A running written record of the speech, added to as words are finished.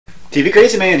TV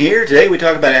Crazy Man here. Today we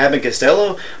talk about Abbott and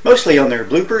Costello, mostly on their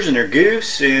bloopers and their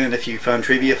goofs, and a few fun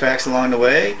trivia facts along the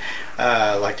way,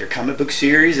 like their comic book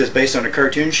series that's based on a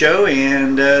cartoon show,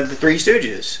 and the Three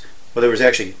Stooges. Well, there was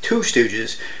actually two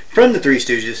Stooges from the Three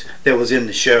Stooges that was in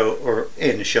the show, or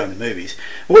in the show in the movies.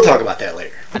 We'll talk about that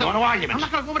later. I don't want no arguments. I'm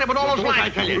not going to go over there with all those lines. I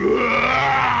tell you.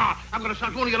 I'm going to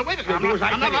start going to get away with it.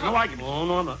 I'm not. No argument.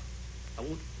 No, I'm not. I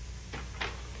won't.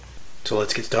 So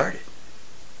let's get started.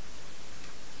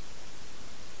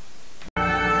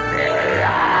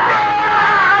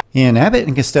 In Abbott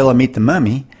and Costello Meet the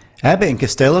Mummy, Abbott and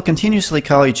Costello continuously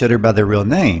call each other by their real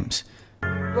names.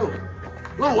 Lou,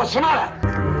 what's the matter?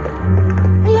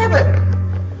 Hey, Abbott,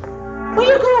 where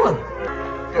you going?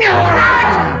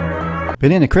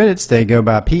 But in the credits, they go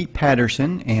by Pete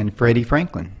Patterson and Freddie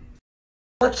Franklin.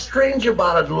 What's strange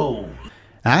about it, Lou?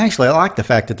 I actually like the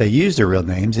fact that they use their real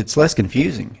names. It's less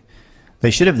confusing.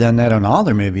 They should have done that on all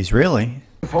their movies, really.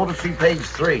 Photo see page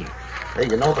 3. Hey,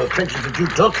 you know the pictures that you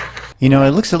took? You know,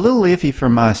 it looks a little iffy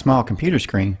from my small computer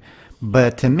screen,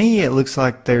 but to me it looks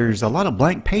like there's a lot of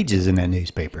blank pages in that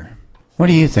newspaper. What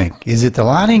do you think? Is it the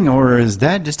lighting, or is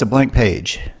that just a blank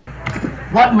page?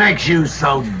 What makes you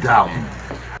so dumb?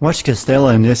 Watch Costello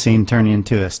in this scene turn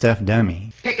into a stuffed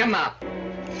dummy. Pick him up.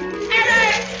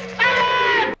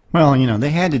 Well, you know,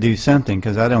 they had to do something,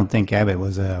 because I don't think Abbott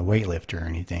was a weightlifter or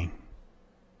anything.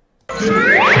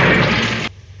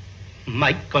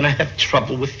 Mike gonna have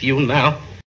trouble with you now?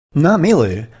 Not me,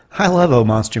 Lou. I love old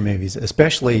monster movies,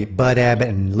 especially Bud Abbott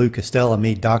and Lou Costello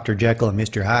Meet Dr. Jekyll and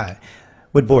Mr. Hyde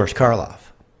with Boris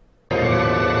Karloff.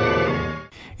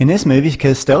 In this movie,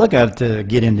 Costello got to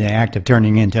get into the act of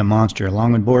turning into a monster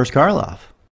along with Boris Karloff.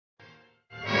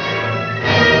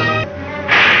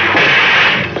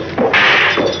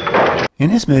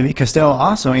 In this movie, Costello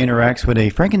also interacts with a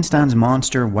Frankenstein's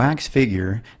monster wax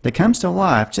figure that comes to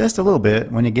life just a little bit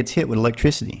when it gets hit with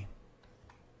electricity.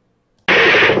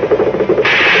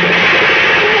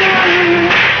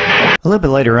 A little bit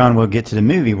later on, we'll get to the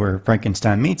movie where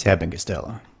Frankenstein meets Abbott and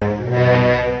Costello.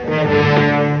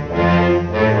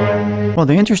 Well,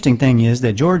 the interesting thing is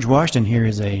that George Washington here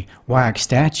is a wax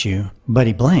statue, but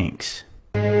he blinks.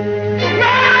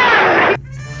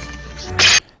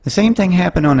 The same thing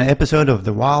happened on an episode of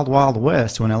The Wild Wild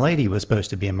West when a lady was supposed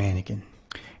to be a mannequin.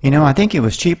 You know, I think it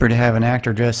was cheaper to have an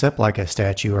actor dress up like a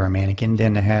statue or a mannequin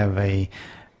than to have an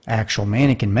actual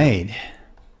mannequin made.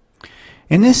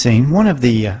 In this scene, one of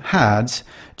the Hydes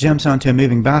jumps onto a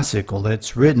moving bicycle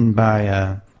that's ridden by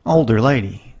an older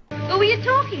lady. Who were you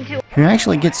talking to? Who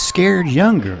actually gets scared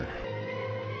younger.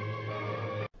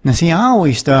 Now see, I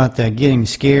always thought that getting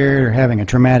scared or having a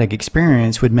traumatic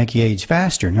experience would make you age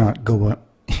faster, not go,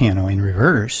 you know, in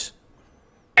reverse.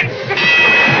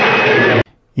 You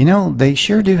know, they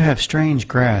sure do have strange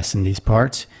grass in these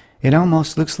parts. It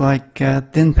almost looks like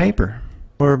thin paper.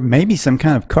 Or maybe some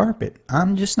kind of carpet.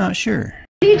 I'm just not sure.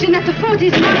 Legion at the front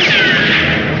is In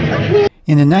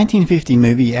the 1950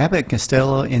 movie Abbott and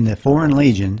Costello in the Foreign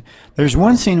Legion, there's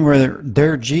one scene where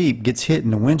their Jeep gets hit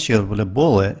in the windshield with a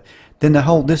bullet, then the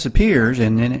hole disappears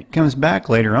and then it comes back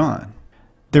later on.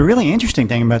 The really interesting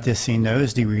thing about this scene, though,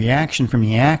 is the reaction from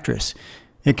the actress.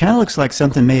 It kind of looks like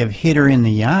something may have hit her in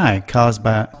the eye caused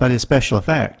by this special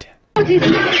effect.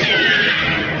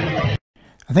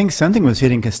 I think something was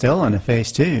hitting Costello in the face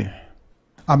too.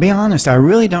 I'll be honest, I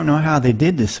really don't know how they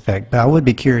did this effect, but I would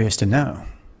be curious to know.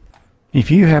 If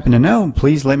you happen to know,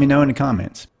 please let me know in the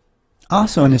comments.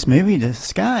 Also in this movie, the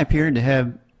sky appeared to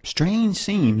have strange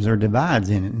seams or divides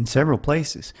in it in several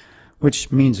places,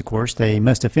 which means, of course, they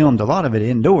must have filmed a lot of it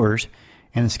indoors,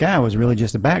 and the sky was really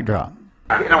just a backdrop.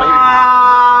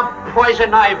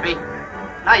 Poison ivy.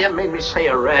 Now you made me say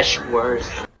a rash word.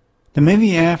 The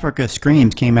movie Africa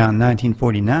Screams came out in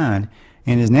 1949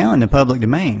 and is now in the public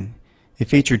domain. It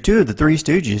featured two of the Three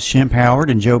Stooges, Shemp Howard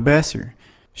and Joe Besser.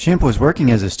 Shemp was working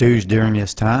as a stooge during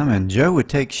this time, and Joe would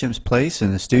take Shemp's place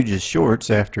in the Stooges shorts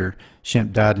after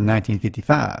Shemp died in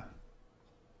 1955.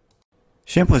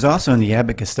 Shemp was also in the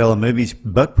Abbott Costello movies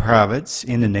Buck Privates,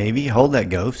 In the Navy, Hold That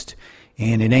Ghost,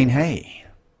 and It Ain't Hay.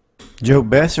 Joe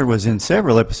Besser was in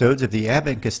several episodes of the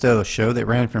Abbott and Costello show that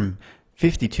ran from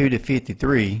 52 to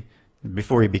 53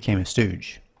 before he became a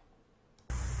stooge.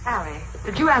 Harry,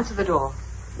 did you answer the door?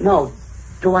 No.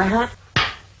 Do I have?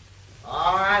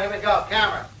 All right, here we go.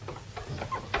 Camera.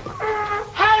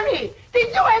 Harry,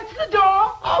 did you answer the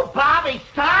door? Oh, Bobby,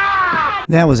 stop!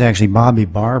 That was actually Bobby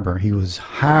Barber. He was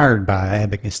hired by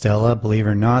Abbott and Costello, believe it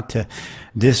or not, to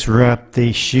disrupt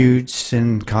the shoots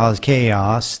and cause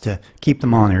chaos to keep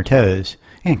them on their toes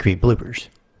and create bloopers.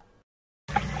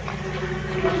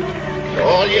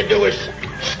 All you do is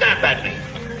snap at me.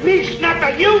 Me snap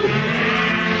at you?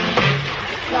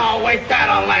 Oh, wait,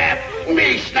 that'll laugh.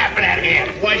 Me snapping at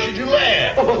him. Why should you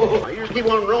laugh? You just keep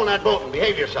on rowing that boat and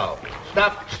behave yourself.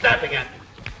 Stop snapping at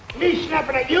me. Me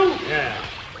snapping at you? Yeah.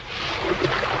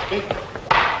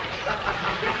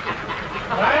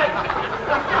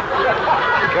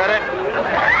 Got it?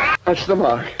 That's the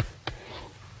mark.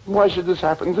 Why should this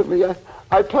happen to me?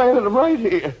 I planted them right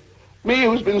here. Me,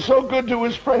 who's been so good to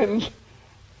his friends.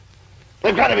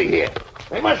 They've got to be here.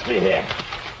 They must be here.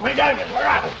 My diamonds, where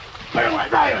are they? Where are my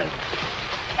diamonds?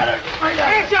 My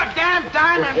diamonds. Here's your damn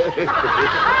diamond.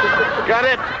 Got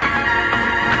it?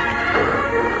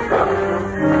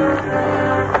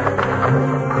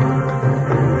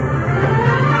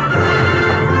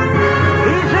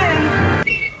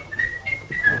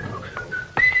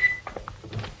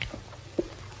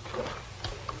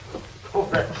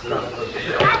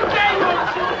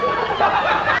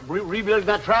 Rebuilding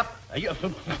that trap?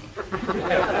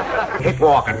 Keep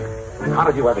walking. How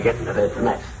did you ever get into this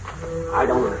mess? I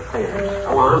don't understand.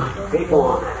 Go on. Keep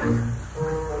going.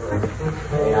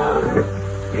 Yeah.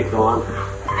 Keep going.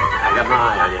 I got my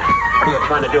eye on you. What are you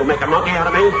trying to do? Make a monkey out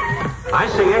of me? I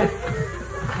see you.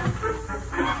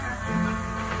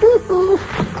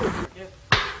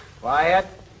 Quiet.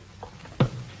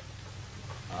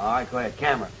 All right, go ahead.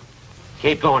 Camera.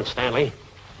 Keep going, Stanley.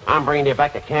 I'm bringing you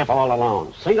back to camp all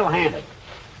alone, single-handed.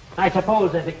 I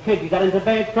suppose as a kid you got into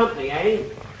bad company, eh?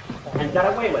 And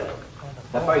got away with it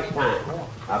the first time.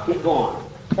 Now keep going.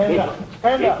 Keep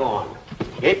going.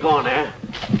 Keep going there.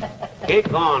 Keep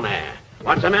going there.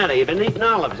 What's the matter? You've been eating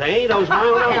olives, eh? Those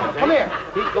round olives, eh? Come here.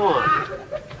 Keep going.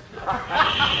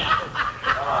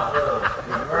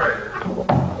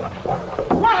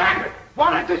 What happened?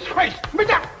 What a disgrace!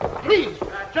 Please,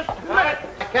 just a minute.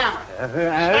 Camera.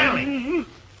 Stanley.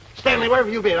 Stanley, where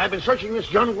have you been? I've been searching this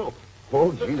jungle.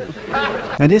 Oh, Jesus.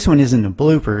 Now this one isn't a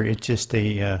blooper, it's just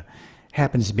a,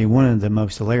 happens to be one of the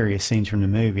most hilarious scenes from the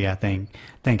movie, I think,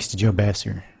 thanks to Joe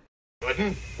Besser.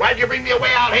 Why'd you bring me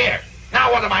away out here?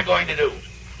 Now what am I going to do?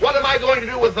 What am I going to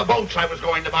do with the boats I was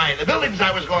going to buy, the buildings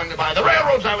I was going to buy, the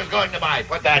railroads I was going to buy?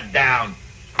 Put that down.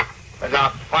 That's a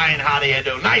fine how do you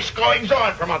do. Nice goings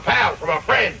on from a pal, from a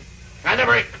friend. I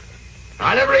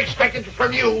never expected it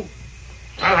from you.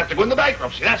 I'll have to go into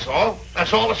bankruptcy, that's all.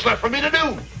 That's all that's left for me to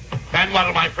do. And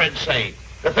what'll my friends say?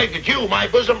 To think that you, my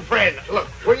bosom friend... Look,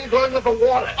 where are you going with the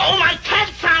water? Oh, my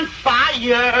cat's on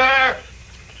fire!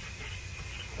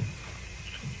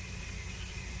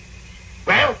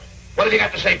 Well, what have you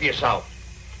got to say for yourself?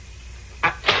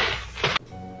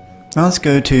 Now let's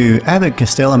go to Abbott and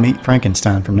Costello Meet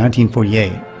Frankenstein from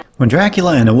 1948. When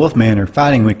Dracula and the Wolfman are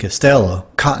fighting with Costello,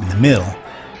 caught in the middle,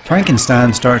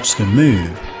 Frankenstein starts to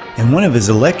move, and one of his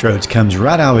electrodes comes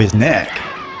right out of his neck.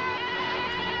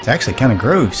 It's actually kind of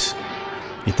gross,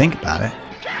 if you think about it.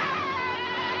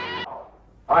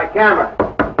 All right, camera.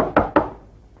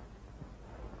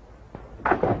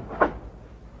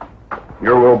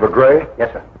 You're Wilbur Gray?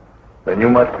 Yes, sir. Then you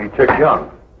must be Chick Young.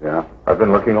 Yeah? I've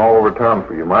been looking all over town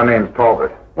for you. My name's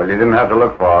Talbot. Well, you didn't have to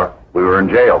look far. We were in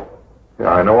jail.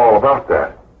 Yeah, I know all about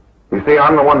that. You see,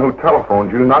 I'm the one who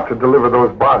telephoned you not to deliver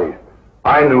those bodies.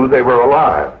 I knew they were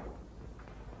alive.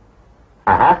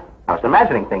 Uh-huh. I was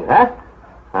imagining things, huh?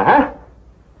 Uh-huh.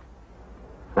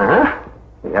 Uh-huh.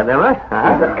 You got that right?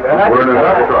 Uh-huh. Where did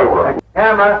that trouble?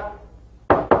 Camera.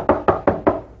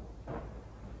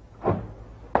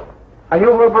 Are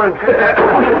you Wilbur and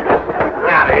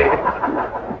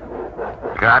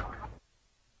Cut.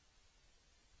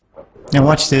 Now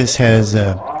watch this as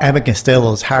Abbott and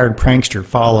Costello's hired prankster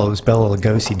follows Bela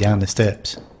Lugosi down the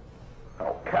steps.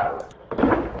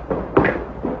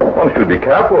 One should be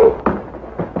careful.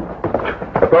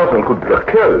 A person could get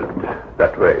killed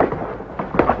that way.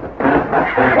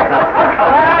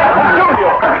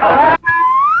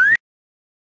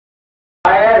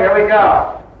 All right, here we go.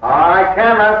 All right,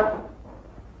 camera.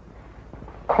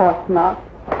 Of course not.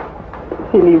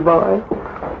 Silly boy.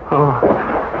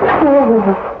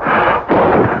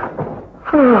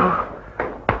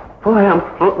 Boy, I'm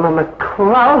floating on a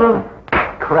cloud of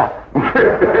crap. You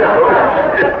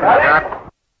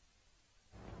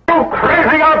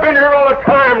crazy! I've been here all the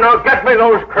time. Now get me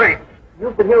those crates.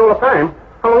 You've been here all the time.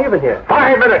 How long have you been here?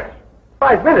 5 minutes.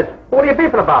 5 minutes? What are you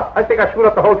beefing about? I think I screwed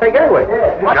up the whole thing anyway.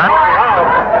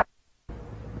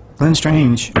 Glenn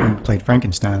Strange, who played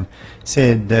Frankenstein,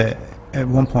 said at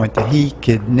one point that he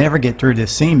could never get through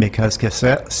this scene because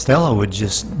Costello would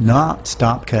just not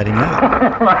stop cutting up.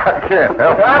 I can't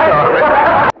help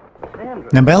it.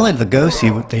 Now Bela Lugosi,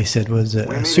 what they said, was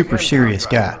a super serious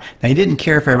guy. Now he didn't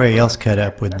care if everybody else cut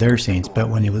up with their scenes, but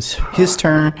when it was his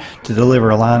turn to deliver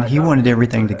a line, he wanted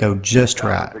everything to go just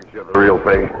right. The real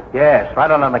thing. Yes,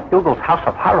 right on McDougal's House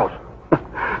of Horrors.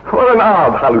 What an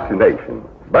odd hallucination.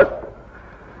 But...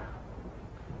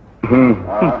 all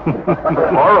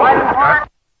right.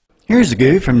 Here's a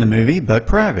goof from the movie Buck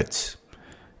Privates.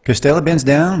 Costello bends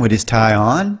down with his tie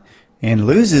on and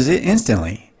loses it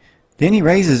instantly. Then he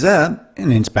raises up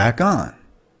and it's back on.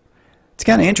 It's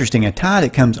kind of interesting, a tie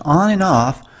that comes on and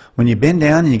off when you bend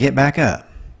down and you get back up.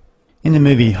 In the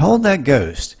movie Hold That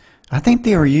Ghost, I think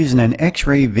they were using an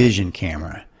X-ray vision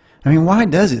camera. I mean, why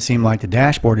does it seem like the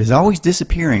dashboard is always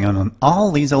disappearing on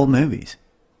all these old movies?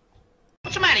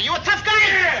 What's the matter? You a tough guy?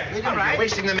 Yeah. All right. You're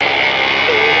wasting the...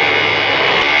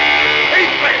 Hey,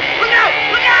 look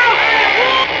out! Look out!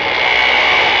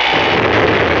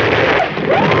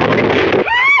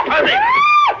 Hurry!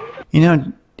 You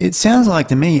know, it sounds like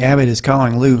to me Abbott is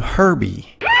calling Lou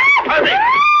Herbie,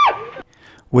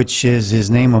 which is his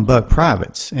name on Buck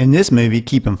Privates. In this movie,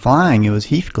 Keep 'Em Flying, it was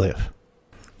Heathcliff.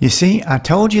 You see, I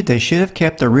told you they should have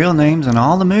kept the real names in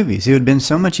all the movies. It would have been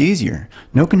so much easier.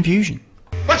 No confusion.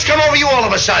 What's come over you all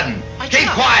of a sudden? Keep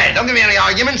quiet. Don't give me any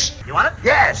arguments. You want it?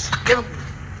 Yes. Give him.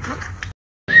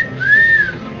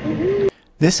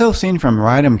 This whole scene from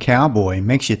Ride 'em Cowboy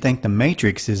makes you think the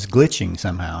Matrix is glitching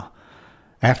somehow.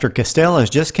 After Costello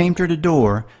just came through the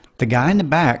door, the guy in the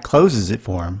back closes it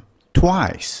for him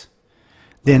twice.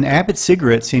 Then Abbott's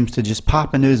cigarette seems to just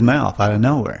pop into his mouth out of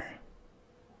nowhere.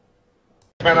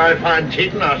 When I find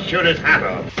cheating, I'll shoot his hat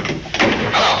off.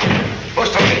 Hello.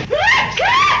 Who's talking?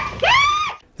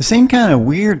 The same kind of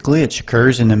weird glitch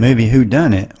occurs in the movie Who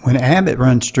Done It when Abbott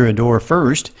runs through a door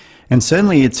first and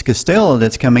suddenly it's Costello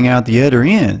that's coming out the other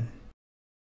end.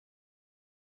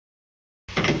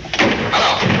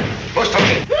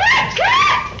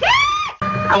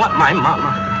 I want my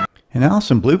mama. And now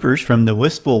some bloopers from The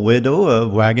Wistful Widow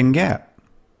of Wagon Gap.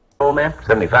 Old man?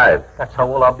 75. That's how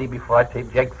old I'll be before I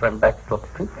take Jake friend back to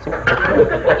the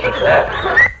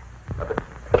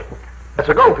That's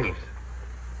a gold piece.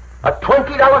 A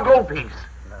 $20 gold piece.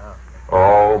 No.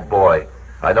 Oh, boy.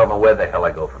 I don't know where the hell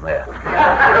I go from there.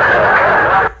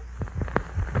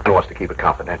 He wants to keep it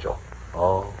confidential.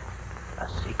 Oh, a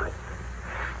secret.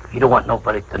 You don't want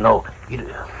nobody to know.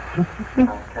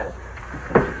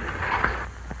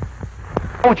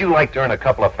 How would you like to earn a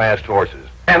couple of fast horses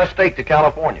and a stake to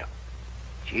California?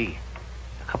 Gee,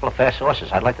 a couple of fast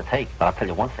horses I'd like to take, but I'll tell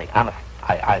you one thing.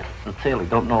 I sincerely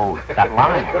don't know that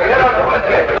line.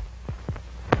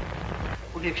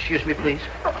 Will you excuse me, please?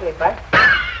 Okay, bud.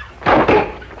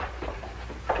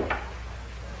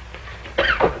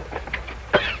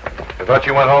 I thought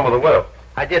you went home with a widow.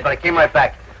 I did, but I came right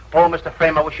back. Oh, Mr.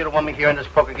 Frame, I wish you'd have won me here in this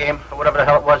poker game, or whatever the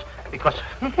hell it was, because...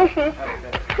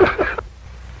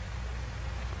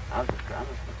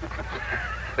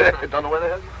 Don't know where the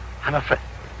hell? I'm afraid.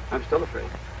 I'm still afraid.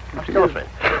 I'm still afraid.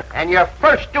 And your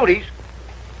first duties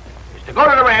is to go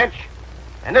to the ranch,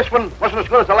 and this one wasn't as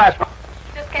good as the last one.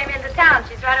 Just came into town.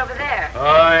 She's right over there.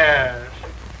 Oh, yes.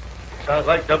 Sounds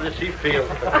like W.C. Field.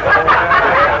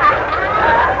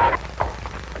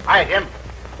 Hi, Jim.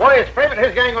 Boy, is Frame and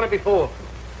his gang going to be fooled.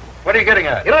 What are you getting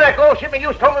at? You know that gold shipment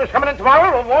you told me was coming in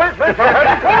tomorrow? Oh, boys,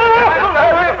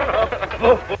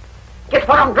 Guess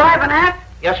what I'm driving at?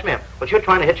 Yes, ma'am. But you're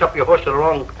trying to hitch up your horse to the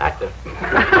wrong actor.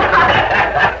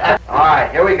 All right,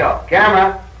 here we go.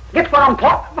 Camera. Guess what I'm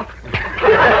talking about? That's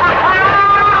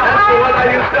the one I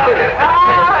used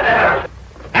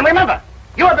to. And remember,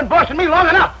 you have been bossing me long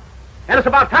enough. And it's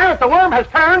about time that the worm has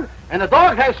turned and the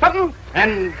dog has something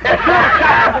and...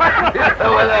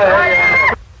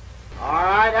 All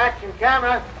right, action,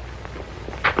 camera.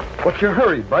 What's your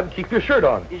hurry, bud? Keep your shirt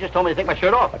on. You just told me to take my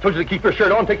shirt off. I told you to keep your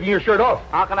shirt on, taking your shirt off.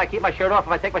 How can I keep my shirt off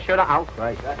if I take my shirt off? Oh,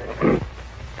 Christ.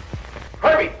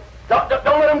 Herbie! Don't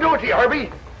let him do it to you,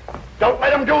 Herbie! Don't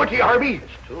let him do it to you, Herbie!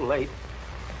 It's too late.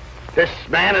 This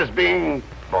man is being...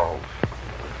 Oh.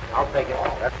 I'll take it.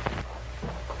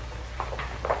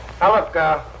 Now, look,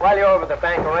 while you're over at the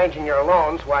bank arranging your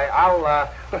loans, why, I'll,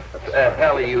 What the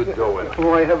hell are you doing?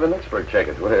 Well, I have an expert check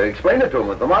it. Well, explain it to him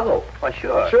with the muzzle. Why,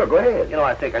 sure. Sure, go ahead. You know,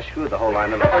 I think I screwed the whole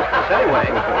line in the first place anyway.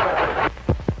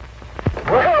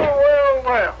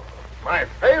 Well. My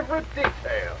favorite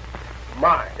detail.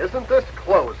 My, isn't this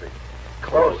closing?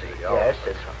 Closing, Yes,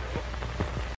 it's...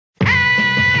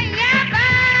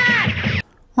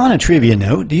 On a trivia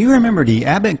note, do you remember the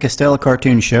Abbott and Costello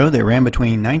cartoon show that ran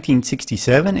between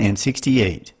 1967 and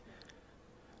 68?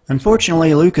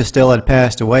 Unfortunately, Lou Costello had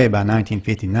passed away by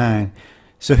 1959,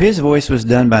 so his voice was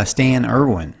done by Stan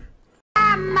Irwin.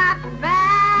 I'm a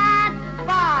bad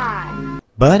boy.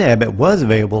 But Abbott was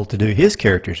available to do his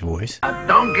character's voice.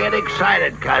 Don't get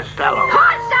excited, Costello.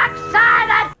 Who's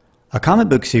excited? A comic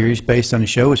book series based on the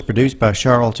show was produced by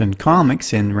Charlton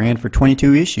Comics and ran for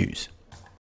 22 issues.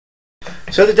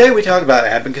 So today we talk about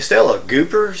Abbott and Costello,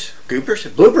 bloopers,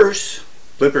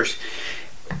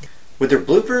 with their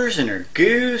bloopers and their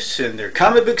goofs and their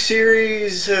comic book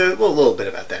series. Well, a little bit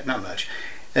about that, not much.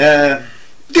 And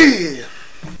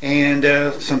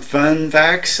some fun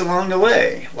facts along the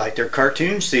way, like their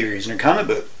cartoon series and their comic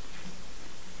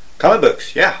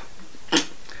books, yeah.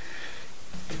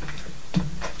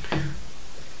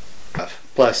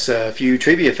 Plus a few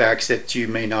trivia facts that you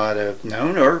may not have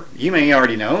known, or you may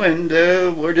already know, and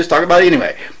we're just talking about it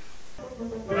anyway.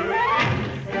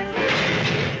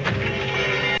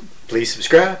 Please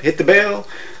subscribe, hit the bell,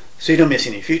 so you don't miss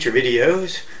any future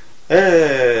videos.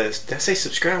 Did I say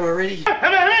subscribe already?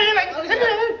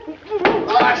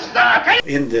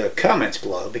 In the comments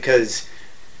below, because,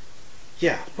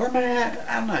 yeah, where am I at?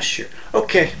 I'm not sure.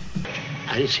 Okay.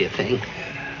 I didn't see a thing.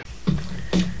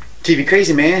 TV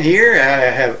Crazy Man here.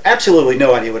 I have absolutely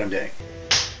no idea what I'm doing.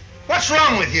 What's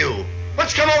wrong with you?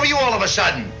 What's come over you all of a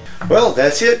sudden? Well,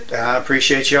 that's it. I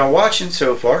appreciate y'all watching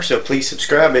so far, so please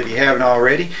subscribe if you haven't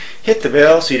already. Hit the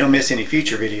bell so you don't miss any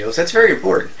future videos. That's very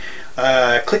important.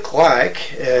 Click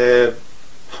like.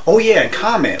 Oh yeah, and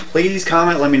comment. Please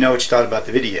comment. Let me know what you thought about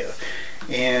the video.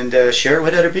 And share it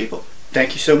with other people.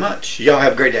 Thank you so much. Y'all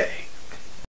have a great day.